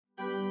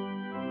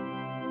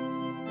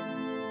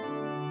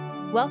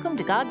Welcome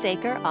to God's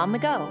Acre on the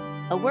Go,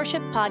 a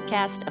worship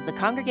podcast of the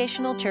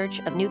Congregational Church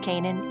of New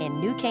Canaan in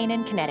New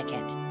Canaan,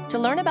 Connecticut. To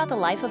learn about the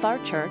life of our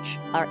church,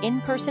 our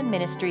in-person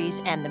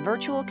ministries, and the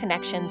virtual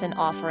connections and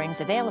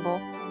offerings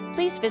available,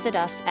 please visit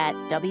us at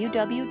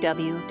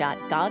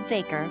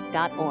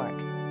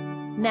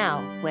www.godsacre.org.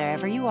 Now,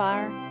 wherever you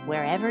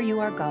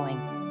are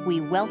going, we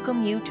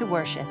welcome you to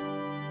worship.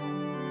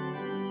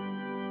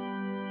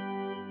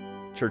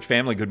 Church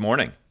family, good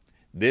morning.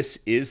 This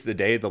is the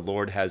day the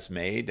Lord has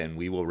made, and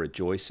we will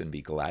rejoice and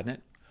be glad in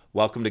it.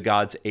 Welcome to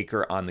God's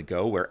Acre on the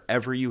Go,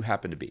 wherever you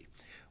happen to be,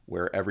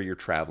 wherever you're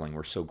traveling.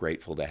 We're so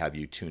grateful to have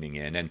you tuning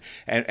in.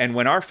 And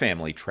when our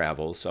family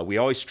travels, we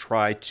always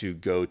try to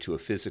go to a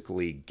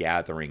physically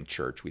gathering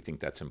church. We think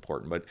that's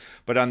important.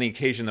 But on the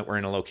occasion that we're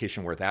in a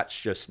location where that's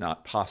just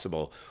not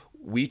possible,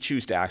 we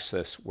choose to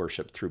access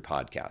worship through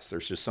podcasts.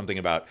 There's just something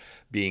about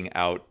being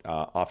out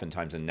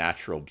oftentimes in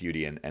natural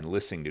beauty and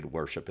listening to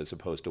worship as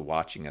opposed to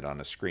watching it on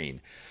a screen.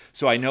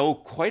 So I know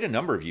quite a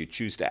number of you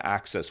choose to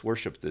access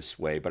worship this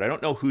way, but I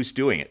don't know who's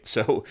doing it.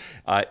 So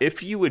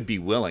if you would be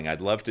willing,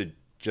 I'd love to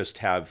just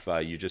have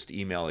you just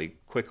email a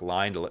quick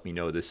line to let me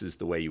know this is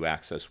the way you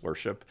access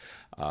worship.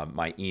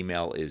 My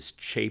email is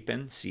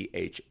chapin,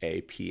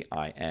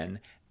 CHAPIN,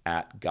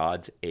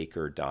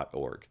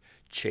 @godsacre.org.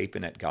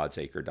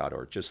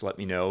 chapin@godsacre.org. Just let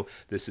me know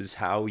this is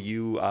how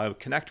you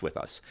connect with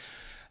us.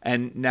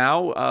 And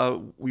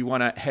now we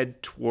want to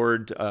head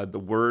toward the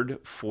word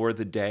for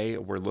the day.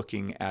 We're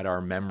looking at our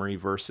memory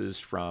verses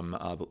from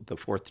the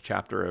fourth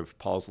chapter of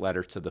Paul's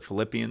letter to the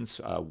Philippians,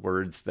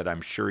 words that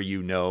I'm sure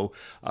you know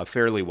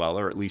fairly well,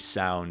 or at least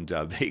sound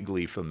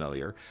vaguely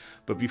familiar.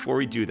 But before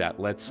we do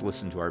that, let's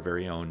listen to our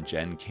very own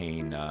Jen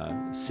Kane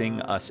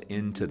sing us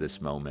into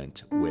this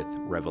moment with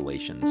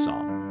Revelation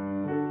Song.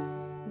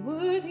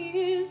 Worthy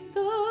is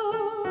the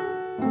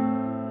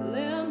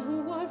Lamb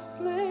who was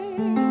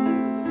slain.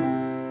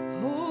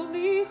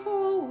 Holy,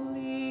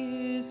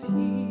 holy is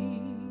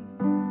He.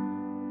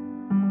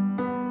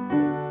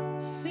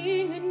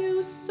 Sing a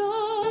new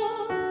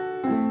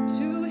song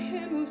to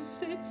Him who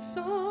sits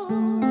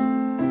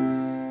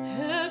on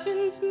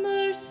heaven's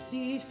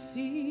mercy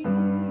seat.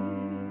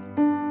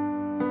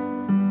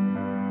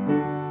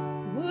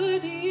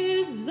 Worthy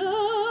is the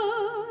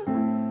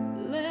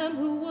Lamb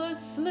who was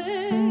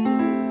slain.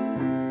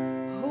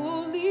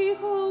 Holy,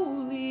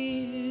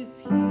 holy is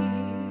He.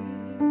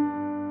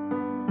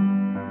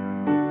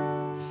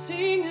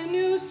 Sing a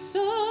new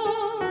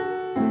song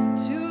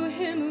to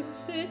Him who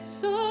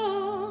sits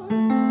on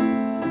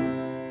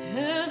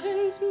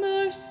heaven's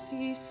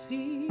mercy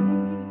seat.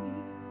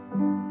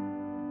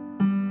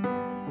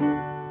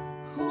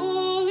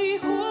 Holy,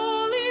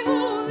 holy,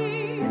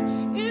 holy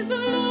is the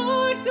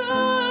Lord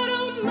God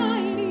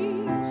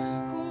Almighty,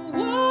 who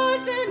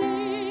was and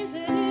is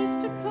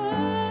to come.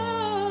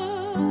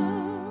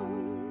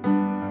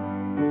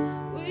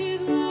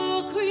 With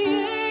all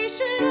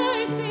creation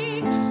I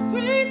sing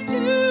praise to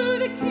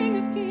the King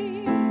of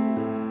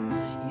Kings.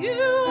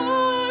 You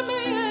are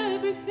my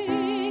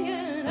everything,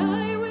 and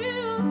I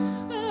will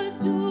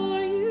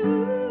adore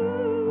you.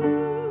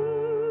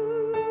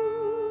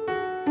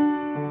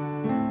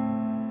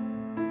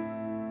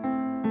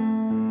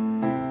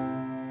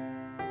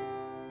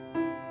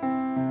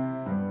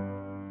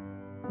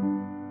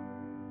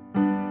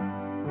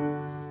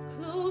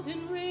 Clothed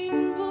in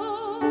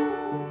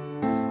rainbows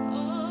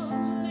of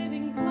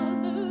living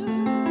color,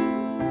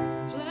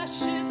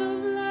 flashes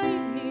of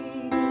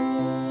lightning,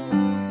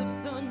 rolls of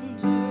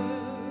thunder.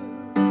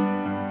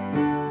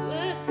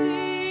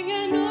 Blessing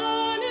and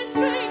honor,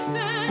 strength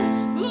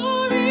and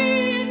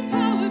glory and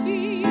power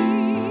be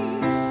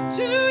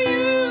to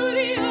you,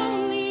 the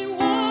only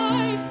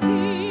wise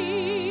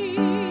King.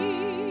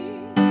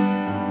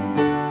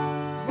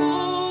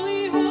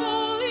 Holy,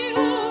 holy,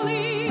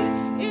 holy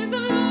is the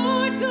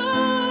Lord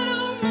God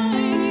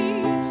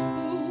Almighty,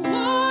 who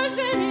was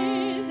and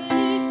is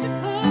to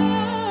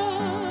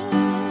come.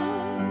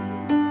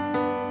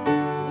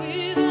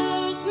 With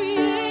all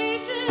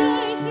creation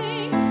I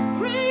sing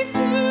praise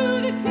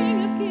to the King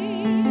of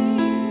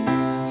Kings.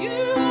 You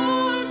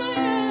are my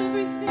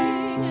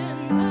everything,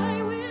 and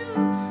I will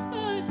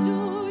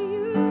adore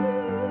you.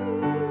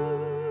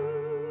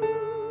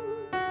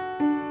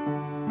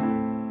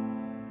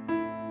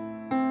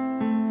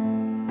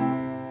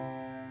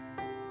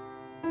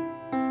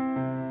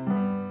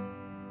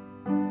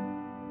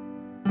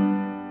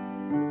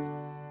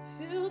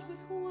 Filled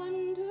with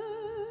wonder,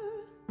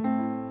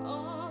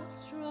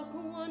 awestruck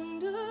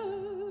wonder,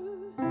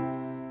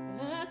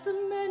 at the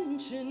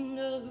mention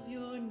of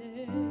your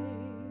name.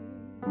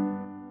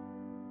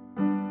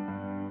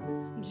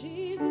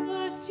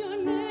 Jesus, your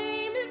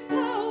name is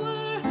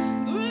power,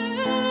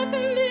 breath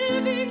and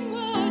living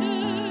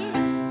water,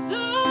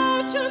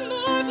 such a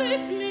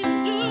marvelous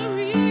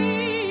mystery.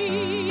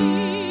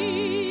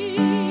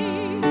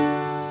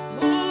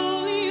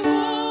 Holy,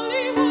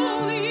 holy,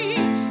 holy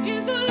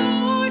is the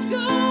Lord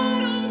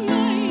God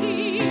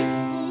Almighty,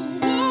 who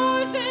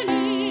was and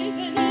is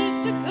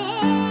to come.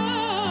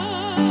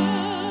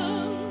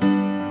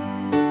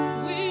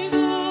 With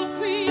all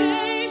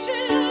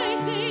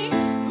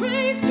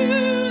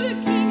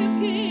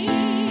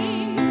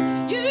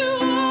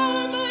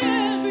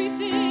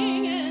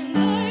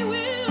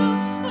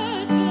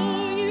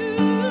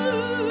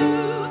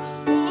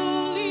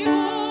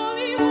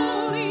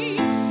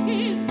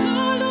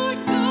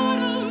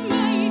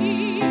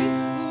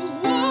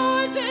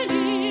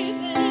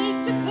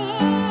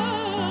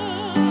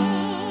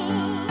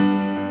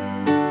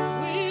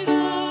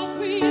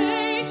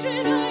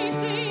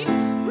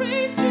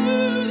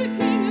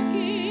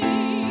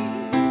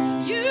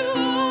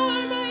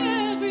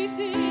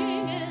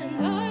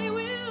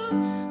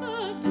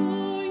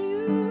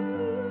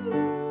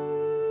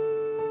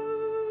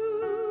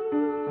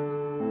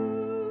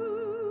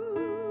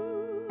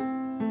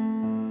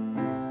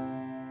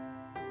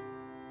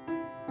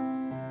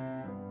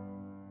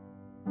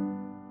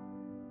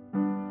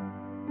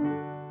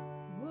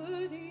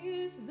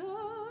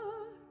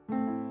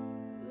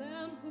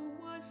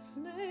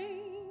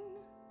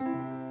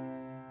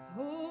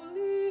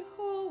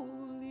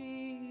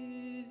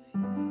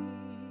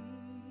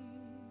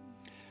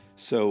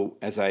So,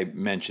 as I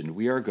mentioned,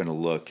 we are going to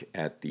look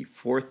at the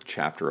fourth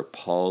chapter of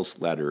Paul's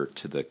letter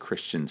to the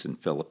Christians in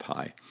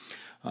Philippi.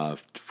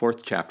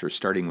 Fourth chapter,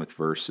 starting with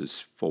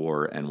verses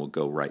 4, and we'll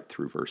go right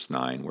through verse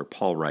 9, where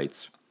Paul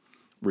writes,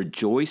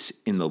 "Rejoice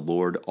in the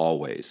Lord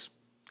always.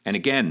 And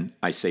again,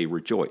 I say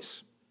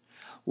rejoice.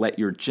 Let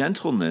your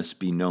gentleness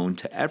be known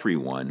to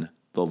everyone.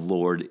 The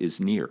Lord is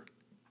near.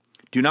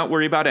 Do not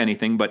worry about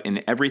anything, but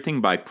in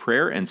everything by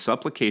prayer and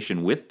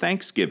supplication with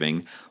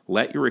thanksgiving,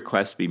 let your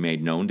requests be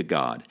made known to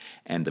God,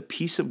 and the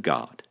peace of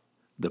God,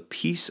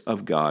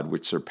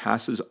 which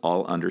surpasses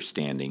all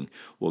understanding,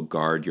 will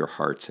guard your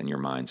hearts and your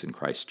minds in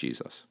Christ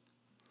Jesus.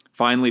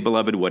 Finally,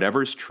 beloved,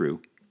 whatever is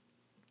true,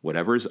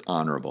 whatever is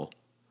honorable,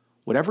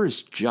 whatever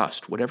is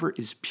just, whatever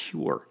is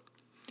pure,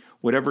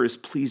 whatever is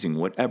pleasing,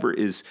 whatever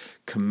is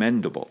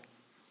commendable,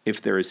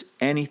 if there is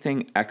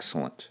anything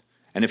excellent,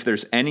 and if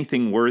there's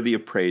anything worthy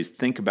of praise,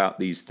 think about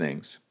these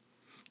things.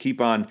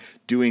 Keep on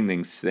doing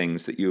these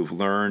things that you have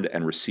learned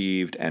and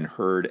received and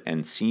heard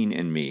and seen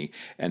in me,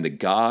 and the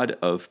God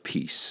of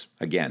peace,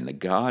 again, the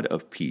God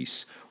of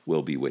peace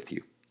will be with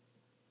you."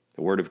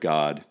 The word of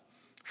God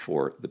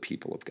for the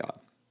people of God.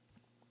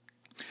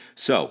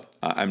 So,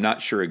 I'm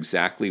not sure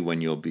exactly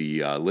when you'll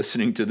be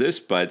listening to this,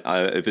 but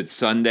if it's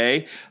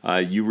Sunday,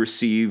 you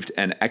received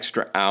an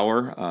extra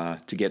hour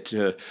to get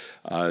to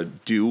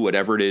do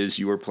whatever it is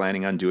you were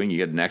planning on doing. You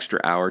get an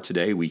extra hour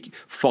today. We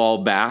fall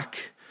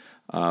back,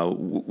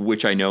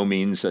 which I know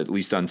means, at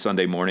least on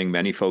Sunday morning,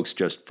 many folks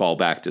just fall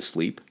back to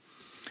sleep.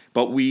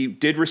 But we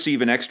did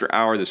receive an extra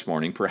hour this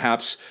morning,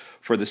 perhaps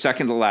for the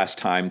second to last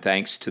time,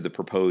 thanks to the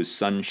proposed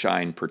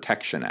Sunshine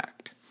Protection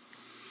Act.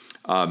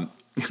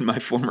 In my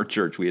former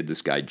church, we had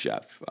this guy,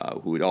 Jeff,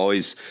 who would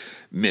always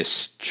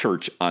miss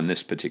church on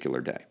this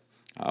particular day,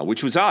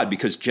 which was odd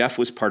because Jeff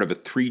was part of a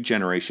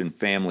 3-generation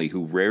family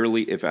who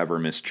rarely, if ever,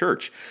 missed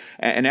church.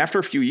 And after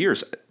a few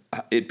years,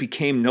 it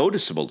became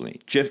noticeable to me.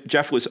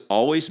 Jeff was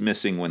always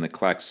missing when the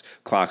clocks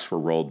were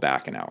rolled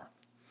back an hour.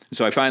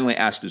 So I finally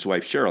asked his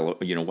wife,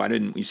 Cheryl, why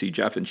didn't we see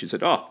Jeff? And she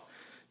said,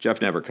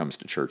 Jeff never comes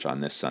to church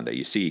on this Sunday.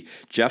 You see,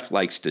 Jeff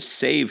likes to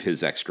save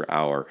his extra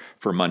hour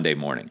for Monday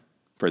morning,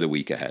 for the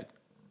week ahead.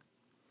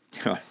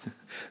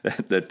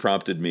 That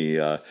prompted me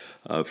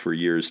for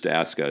years to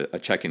ask a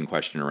check-in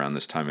question around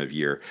this time of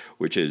year,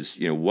 which is,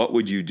 what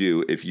would you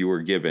do if you were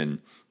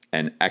given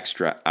an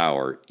extra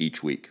hour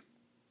each week?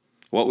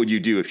 What would you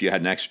do if you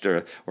had an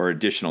extra or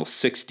additional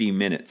 60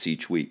 minutes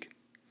each week?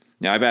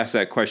 Now, I've asked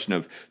that question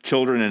of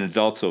children and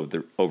adults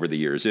over the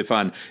years. If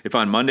on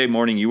Monday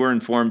morning you were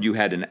informed you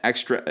had an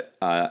extra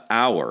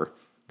hour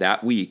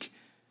that week,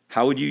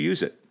 how would you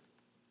use it?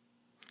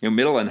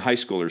 Middle and high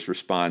schoolers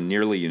respond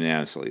nearly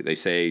unanimously. They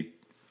say,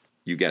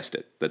 you guessed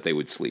it, that they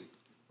would sleep.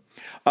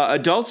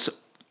 Adults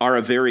are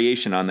a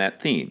variation on that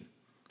theme.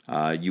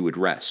 You would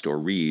rest or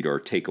read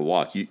or take a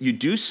walk. You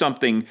do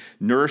something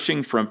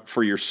nourishing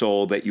for your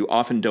soul that you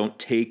often don't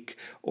take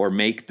or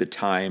make the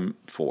time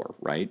for,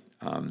 right?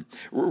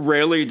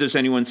 Rarely does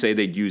anyone say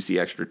they'd use the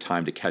extra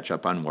time to catch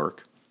up on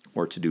work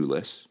or to-do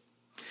lists.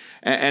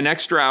 An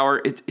extra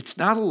hour, it's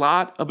not a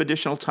lot of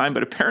additional time,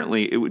 but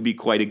apparently it would be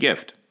quite a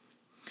gift.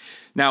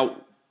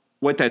 Now,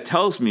 what that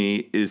tells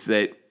me is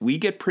that we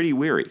get pretty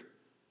weary.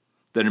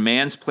 The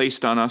demands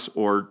placed on us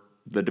or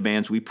the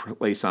demands we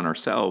place on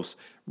ourselves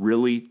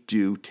really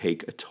do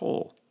take a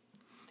toll.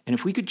 And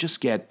if we could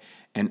just get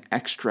an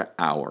extra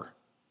hour,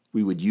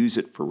 we would use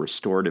it for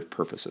restorative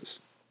purposes,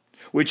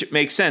 which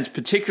makes sense,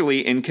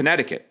 particularly in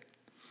Connecticut.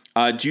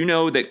 Do you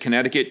know that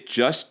Connecticut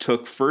just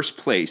took first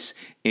place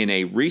in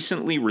a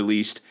recently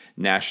released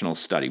national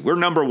study? We're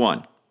number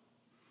 1.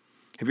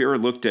 Have you ever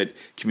looked at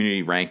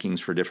community rankings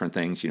for different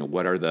things?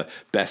 What are the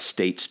best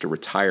states to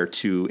retire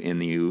to in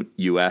the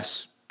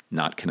U.S.?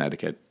 Not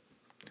Connecticut.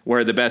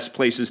 Where are the best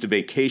places to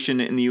vacation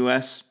in the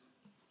U.S.?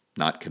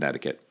 Not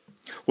Connecticut.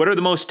 What are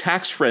the most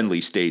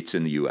tax-friendly states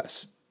in the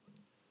U.S.?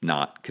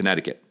 Not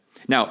Connecticut.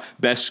 Now,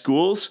 best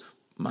schools?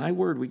 My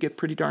word, we get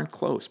pretty darn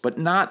close, but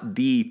not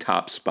the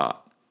top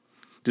spot.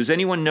 Does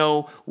anyone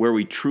know where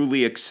we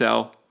truly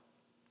excel?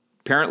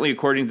 Apparently,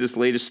 according to this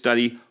latest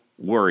study,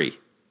 worry,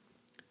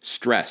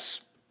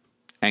 stress,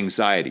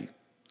 anxiety.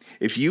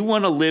 If you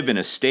want to live in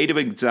a state of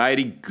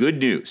anxiety, good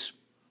news.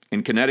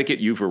 In Connecticut,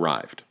 you've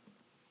arrived.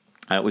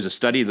 It was a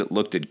study that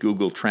looked at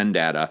Google Trend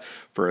data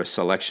for a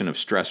selection of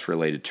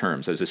stress-related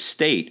terms. As a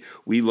state,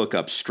 we look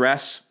up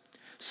stress,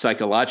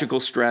 psychological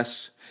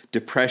stress,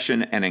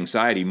 depression, and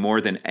anxiety more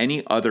than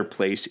any other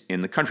place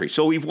in the country.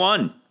 So we've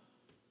won.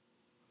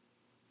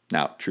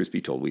 Now, truth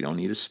be told, we don't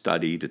need a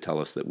study to tell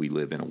us that we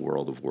live in a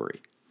world of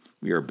worry.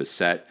 We are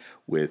beset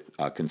with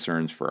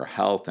concerns for our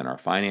health and our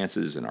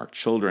finances and our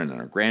children and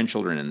our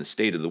grandchildren and the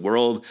state of the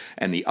world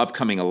and the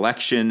upcoming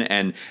election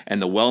and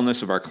the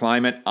wellness of our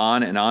climate,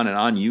 on and on and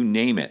on, you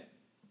name it.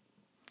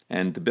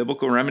 And the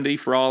biblical remedy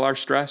for all our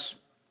stress?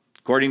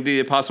 According to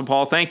the Apostle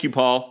Paul, thank you,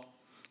 Paul,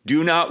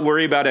 do not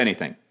worry about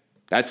anything.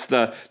 That's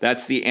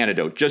the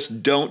antidote.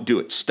 Just don't do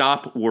it.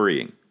 Stop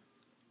worrying.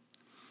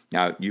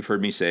 Now, you've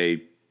heard me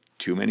say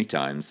too many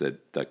times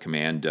that the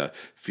command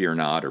fear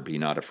not or be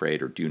not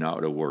afraid or do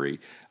not worry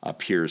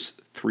appears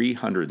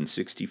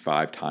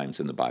 365 times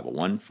in the Bible,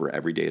 one for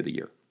every day of the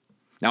year.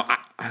 Now,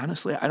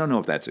 honestly, I don't know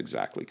if that's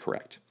exactly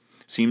correct.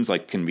 Seems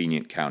like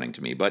convenient counting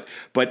to me, but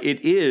it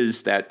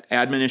is that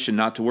admonition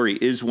not to worry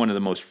is one of the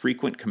most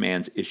frequent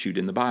commands issued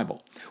in the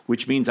Bible,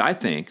 which means I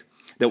think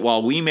that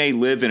while we may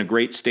live in a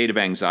great state of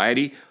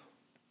anxiety,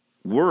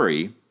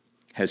 worry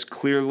has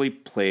clearly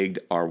plagued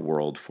our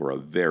world for a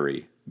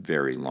very,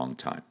 very long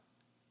time.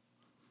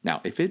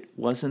 Now, if it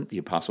wasn't the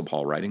Apostle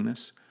Paul writing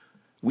this,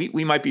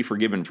 we might be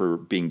forgiven for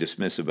being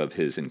dismissive of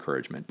his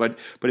encouragement. But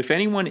if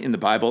anyone in the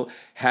Bible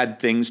had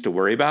things to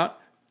worry about,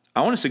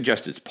 I want to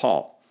suggest it's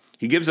Paul.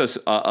 He gives us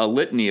a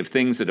litany of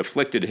things that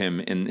afflicted him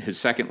in his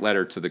second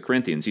letter to the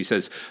Corinthians. He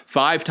says,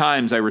 5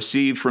 times I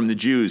received from the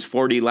Jews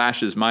 40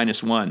 lashes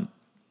minus 1.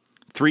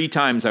 3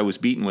 times I was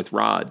beaten with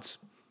rods.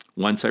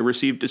 Once I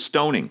received a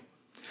stoning.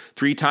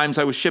 3 times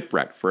I was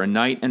shipwrecked. For a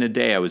night and a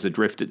day I was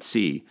adrift at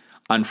sea.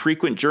 On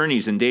frequent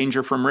journeys in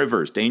danger from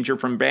rivers, danger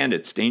from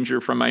bandits, danger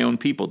from my own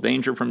people,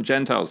 danger from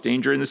Gentiles,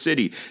 danger in the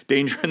city,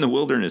 danger in the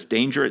wilderness,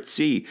 danger at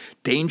sea,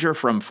 danger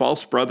from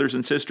false brothers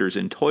and sisters,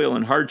 in toil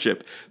and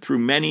hardship, through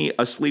many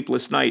a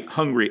sleepless night,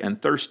 hungry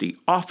and thirsty,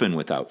 often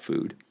without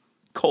food,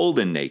 cold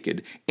and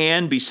naked,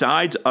 and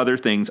besides other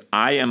things,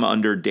 I am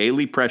under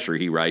daily pressure,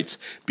 he writes,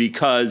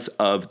 because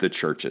of the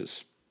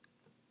churches.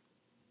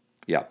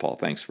 Yeah, Paul,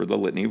 thanks for the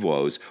litany of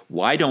woes.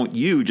 Why don't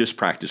you just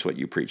practice what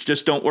you preach?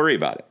 Just don't worry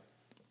about it.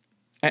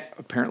 And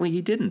apparently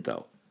he didn't,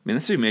 though. I mean,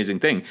 that's the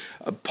amazing thing.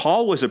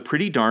 Paul was a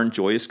pretty darn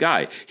joyous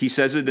guy. He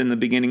says it in the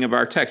beginning of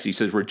our text. He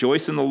says,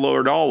 rejoice in the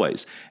Lord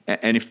always.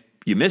 And if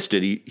you missed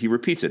it, he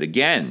repeats it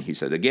again. He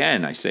said,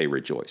 again, I say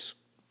rejoice.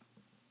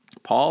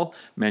 Paul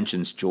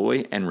mentions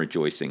joy and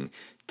rejoicing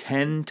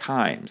 10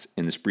 times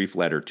in this brief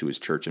letter to his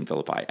church in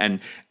Philippi.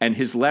 And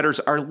his letters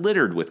are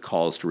littered with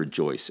calls to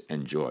rejoice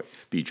and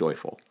be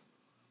joyful.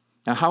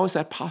 Now, how is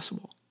that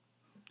possible?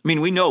 I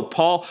mean, we know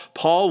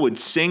Paul would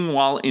sing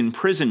while in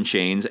prison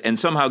chains and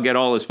somehow get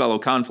all his fellow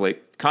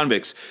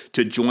convicts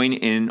to join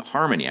in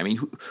harmony. I mean,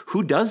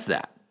 who does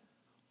that?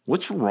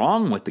 What's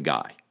wrong with the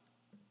guy?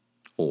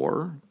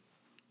 Or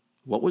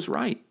what was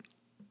right?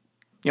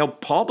 You know,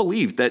 Paul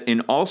believed that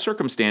in all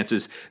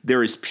circumstances,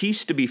 there is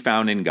peace to be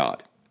found in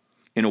God.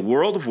 In a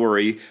world of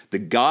worry, the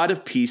God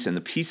of peace and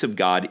the peace of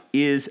God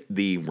is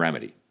the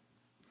remedy.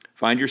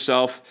 Find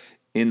yourself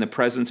in the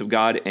presence of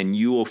God and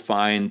you will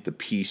find the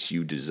peace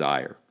you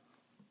desire.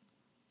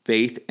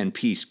 Faith and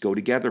peace go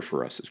together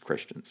for us as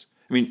Christians.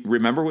 I mean,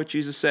 remember what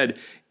Jesus said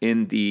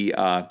in the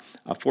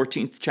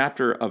 14th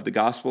chapter of the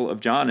Gospel of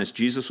John as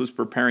Jesus was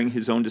preparing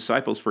his own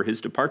disciples for his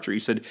departure. He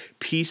said,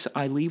 peace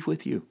I leave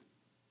with you.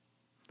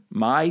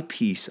 My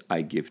peace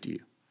I give to you.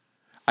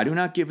 I do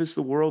not give as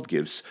the world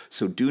gives,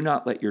 so do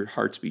not let your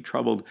hearts be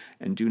troubled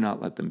and do not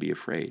let them be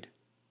afraid.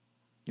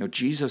 You know,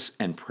 Jesus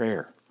and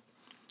prayer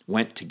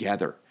went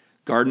together.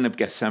 Garden of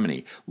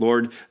Gethsemane.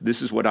 Lord,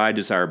 this is what I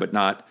desire, but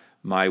not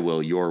my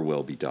will, your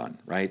will be done,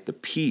 right? The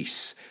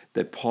peace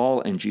that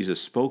Paul and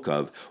Jesus spoke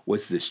of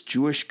was this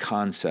Jewish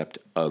concept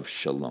of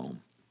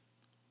shalom.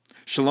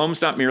 Shalom's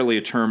not merely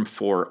a term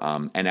for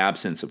an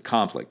absence of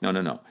conflict.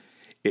 No.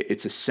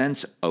 It's a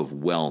sense of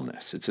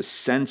wellness. It's a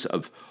sense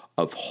of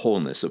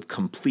wholeness, of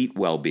complete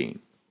well-being.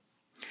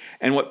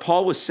 And what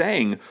Paul was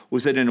saying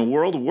was that in a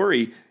world of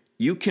worry,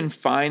 you can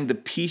find the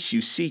peace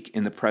you seek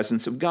in the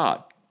presence of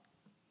God.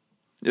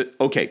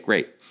 Okay,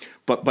 great.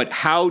 But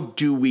how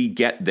do we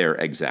get there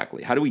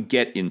exactly? How do we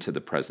get into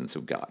the presence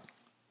of God?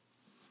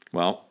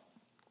 Well,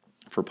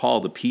 for Paul,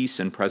 the peace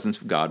and presence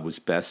of God was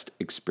best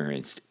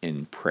experienced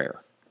in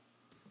prayer.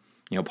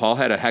 You know, Paul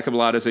had a heck of a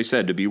lot, as I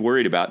said, to be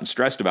worried about and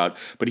stressed about,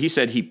 but he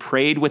said he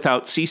prayed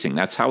without ceasing.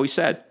 That's how he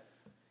said.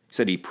 He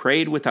said he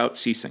prayed without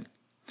ceasing.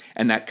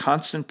 And that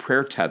constant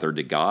prayer tether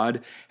to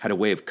God had a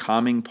way of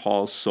calming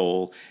Paul's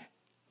soul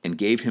and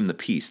gave him the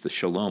peace, the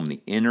shalom,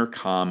 the inner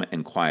calm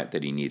and quiet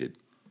that he needed.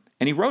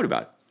 And he wrote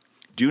about it.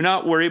 Do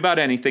not worry about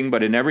anything,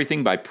 but in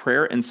everything by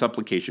prayer and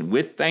supplication,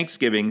 with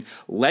thanksgiving,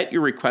 let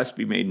your requests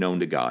be made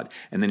known to God.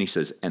 And then he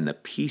says, and the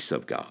peace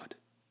of God,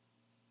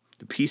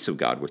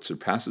 which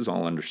surpasses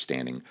all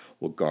understanding,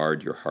 will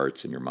guard your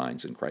hearts and your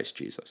minds in Christ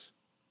Jesus.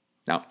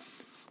 Now,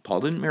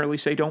 Paul didn't merely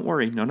say, don't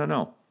worry.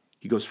 No.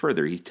 He goes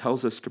further. He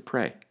tells us to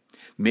pray.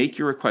 Make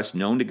your requests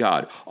known to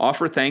God.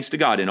 Offer thanks to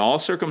God in all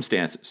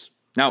circumstances.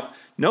 Now,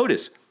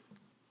 notice,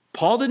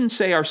 Paul didn't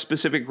say our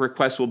specific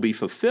requests will be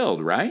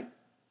fulfilled, right?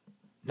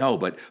 No,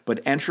 but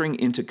entering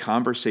into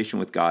conversation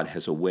with God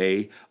has a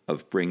way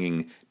of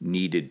bringing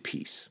needed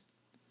peace.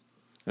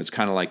 It's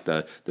kind of like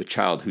the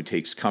child who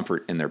takes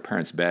comfort in their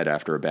parents' bed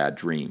after a bad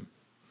dream,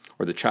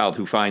 or the child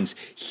who finds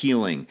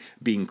healing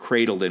being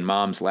cradled in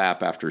mom's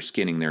lap after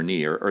skinning their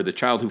knee, or the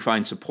child who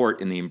finds support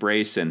in the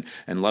embrace and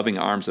loving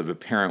arms of a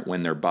parent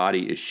when their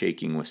body is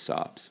shaking with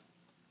sobs.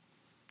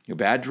 You know,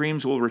 bad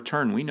dreams will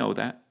return, we know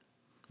that.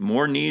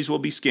 More knees will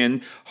be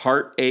skinned,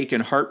 heartache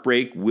and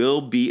heartbreak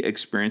will be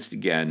experienced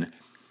again,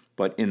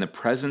 but in the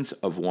presence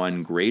of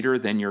one greater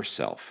than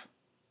yourself,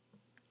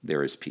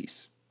 there is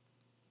peace.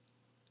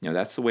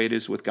 That's the way it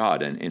is with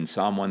God. And in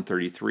Psalm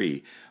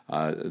 133,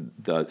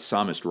 the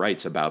psalmist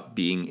writes about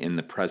being in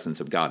the presence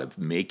of God, of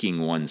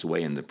making one's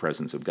way in the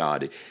presence of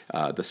God.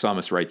 The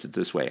psalmist writes it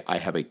this way: I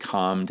have a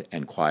calmed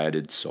and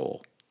quieted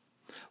soul,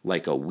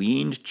 like a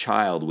weaned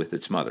child with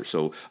its mother.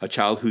 So a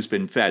child who's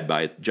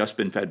just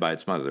been fed by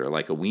its mother,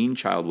 like a weaned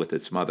child with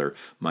its mother,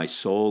 my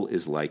soul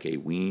is like a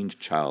weaned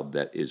child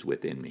that is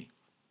within me.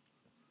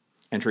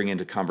 Entering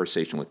into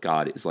conversation with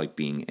God is like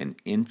being an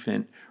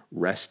infant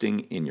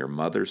resting in your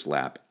mother's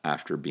lap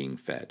after being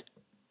fed.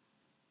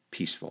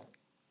 Peaceful,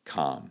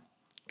 calm,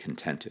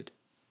 contented.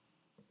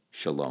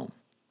 Shalom.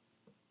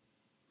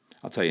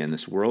 I'll tell you, in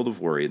this world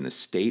of worry, in this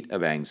state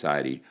of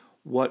anxiety,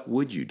 what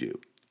would you do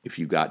if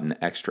you got an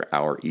extra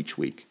hour each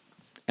week?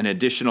 An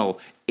additional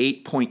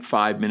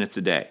 8.5 minutes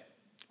a day?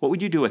 What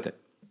would you do with it?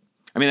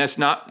 That's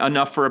not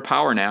enough for a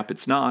power nap.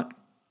 It's not.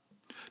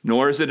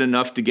 Nor is it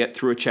enough to get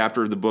through a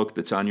chapter of the book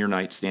that's on your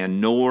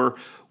nightstand, nor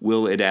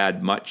will it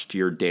add much to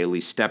your daily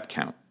step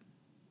count.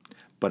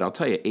 But I'll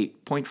tell you,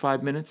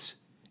 8.5 minutes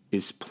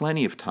is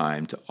plenty of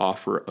time to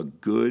offer a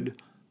good,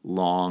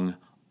 long,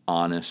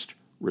 honest,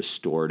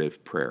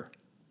 restorative prayer.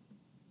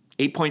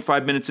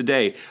 8.5 minutes a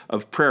day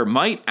of prayer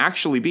might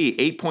actually be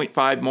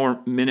 8.5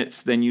 more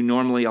minutes than you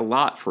normally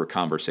allot for a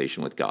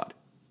conversation with God.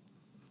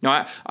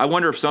 Now, I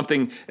wonder if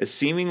something as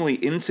seemingly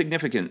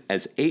insignificant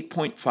as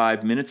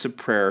 8.5 minutes of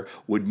prayer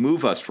would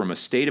move us from a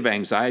state of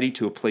anxiety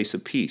to a place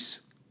of peace.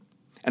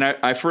 And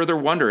I further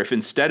wonder if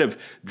instead of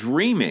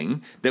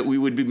dreaming that we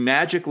would be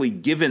magically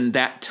given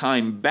that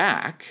time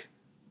back,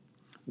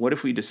 what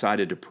if we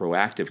decided to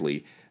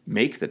proactively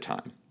make the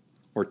time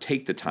or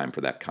take the time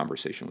for that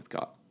conversation with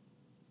God?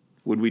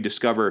 Would we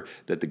discover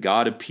that the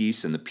God of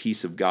peace and the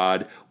peace of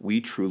God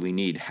we truly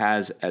need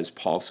has, as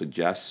Paul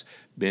suggests,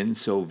 been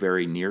so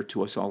very near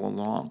to us all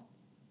along?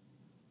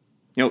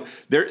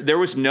 There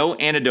was no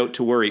antidote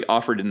to worry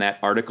offered in that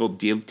article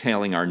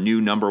detailing our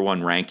new number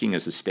one ranking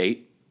as a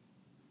state.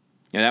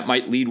 That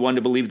might lead one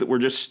to believe that we're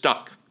just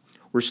stuck.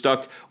 We're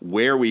stuck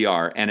where we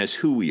are and as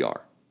who we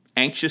are,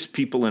 anxious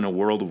people in a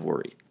world of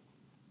worry.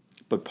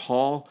 But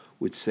Paul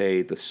would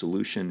say the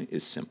solution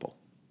is simple.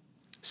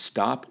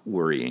 Stop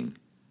worrying.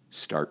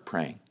 Start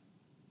praying.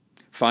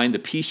 Find the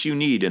peace you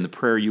need in the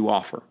prayer you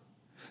offer.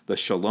 The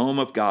shalom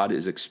of God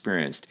is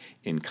experienced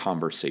in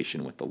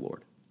conversation with the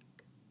Lord.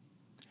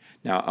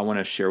 Now, I want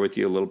to share with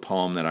you a little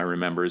poem that I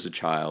remember as a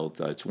child.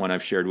 It's one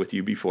I've shared with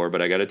you before,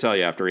 but I got to tell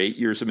you, after 8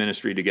 years of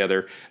ministry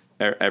together,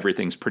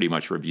 everything's pretty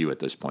much review at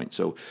this point.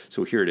 So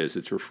here it is.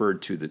 It's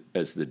referred to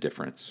as the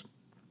difference.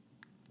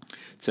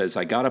 It says,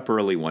 I got up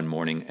early one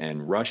morning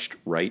and rushed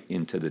right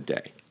into the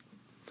day.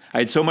 I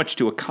had so much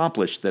to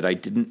accomplish that I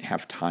didn't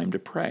have time to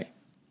pray.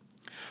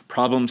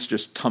 Problems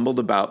just tumbled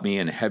about me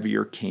and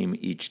heavier came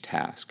each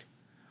task.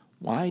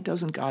 Why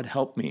doesn't God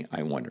help me?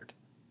 I wondered.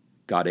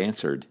 God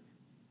answered,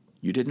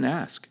 you didn't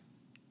ask.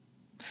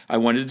 I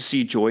wanted to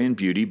see joy and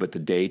beauty, but the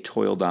day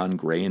toiled on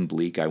gray and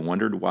bleak. I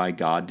wondered why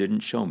God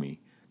didn't show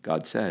me.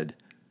 God said,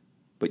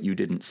 but you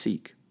didn't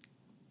seek.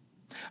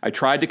 I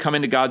tried to come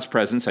into God's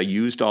presence. I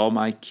used all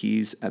my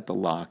keys at the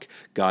lock.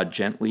 God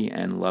gently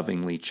and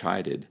lovingly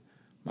chided,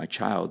 my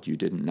child, you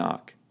didn't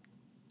knock.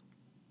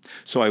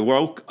 So I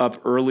woke up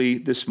early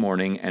this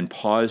morning and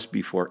paused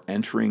before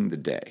entering the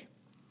day.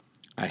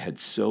 I had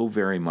so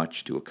very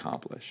much to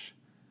accomplish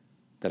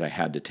that I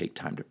had to take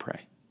time to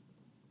pray.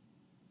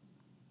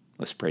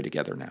 Let's pray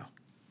together now.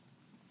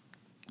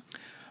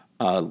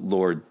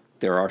 Lord,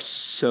 there are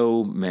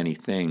so many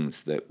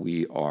things that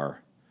we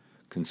are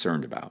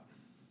concerned about.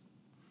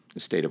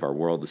 The state of our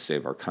world, the state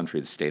of our country,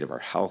 the state of our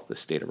health, the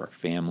state of our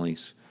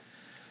families.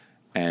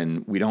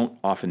 And we don't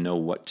often know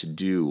what to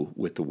do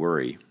with the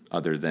worry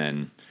other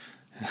than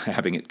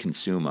having it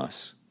consume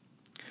us.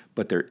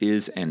 But there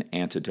is an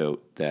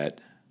antidote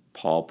that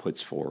Paul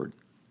puts forward,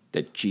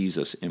 that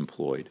Jesus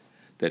employed,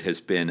 that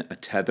has been a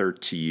tether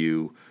to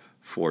you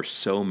for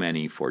so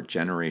many, for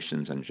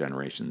generations and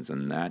generations,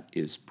 and that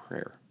is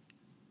prayer.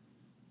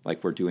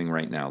 Like we're doing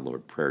right now,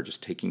 Lord, prayer,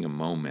 just taking a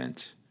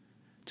moment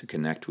to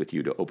connect with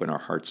you, to open our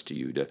hearts to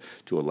you,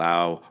 to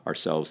allow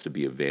ourselves to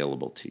be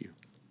available to you.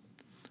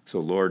 So,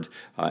 Lord,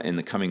 in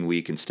the coming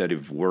week, instead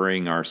of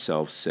worrying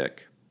ourselves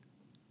sick,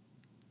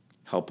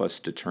 help us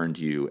to turn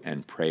to you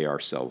and pray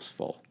ourselves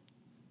full.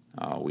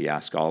 We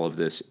ask all of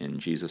this in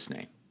Jesus'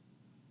 name.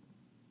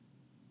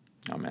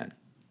 Amen.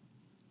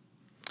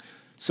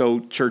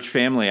 So, church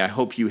family, I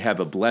hope you have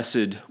a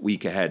blessed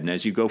week ahead. And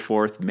as you go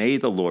forth, may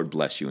the Lord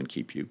bless you and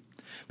keep you.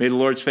 May the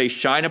Lord's face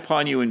shine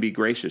upon you and be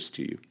gracious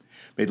to you.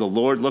 May the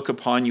Lord look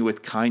upon you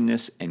with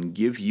kindness and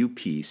give you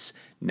peace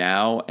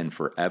now and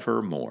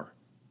forevermore.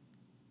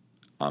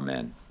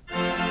 Amen.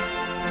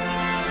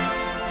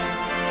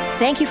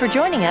 Thank you for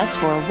joining us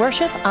for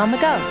Worship on the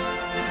Go.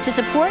 To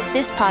support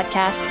this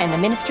podcast and the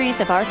ministries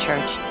of our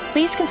church,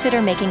 please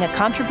consider making a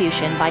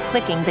contribution by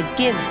clicking the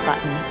Give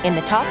button in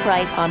the top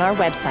right on our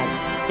website,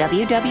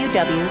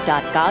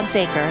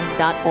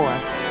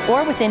 www.godsacre.org,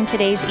 or within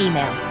today's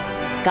email.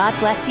 God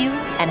bless you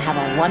and have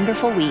a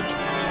wonderful week.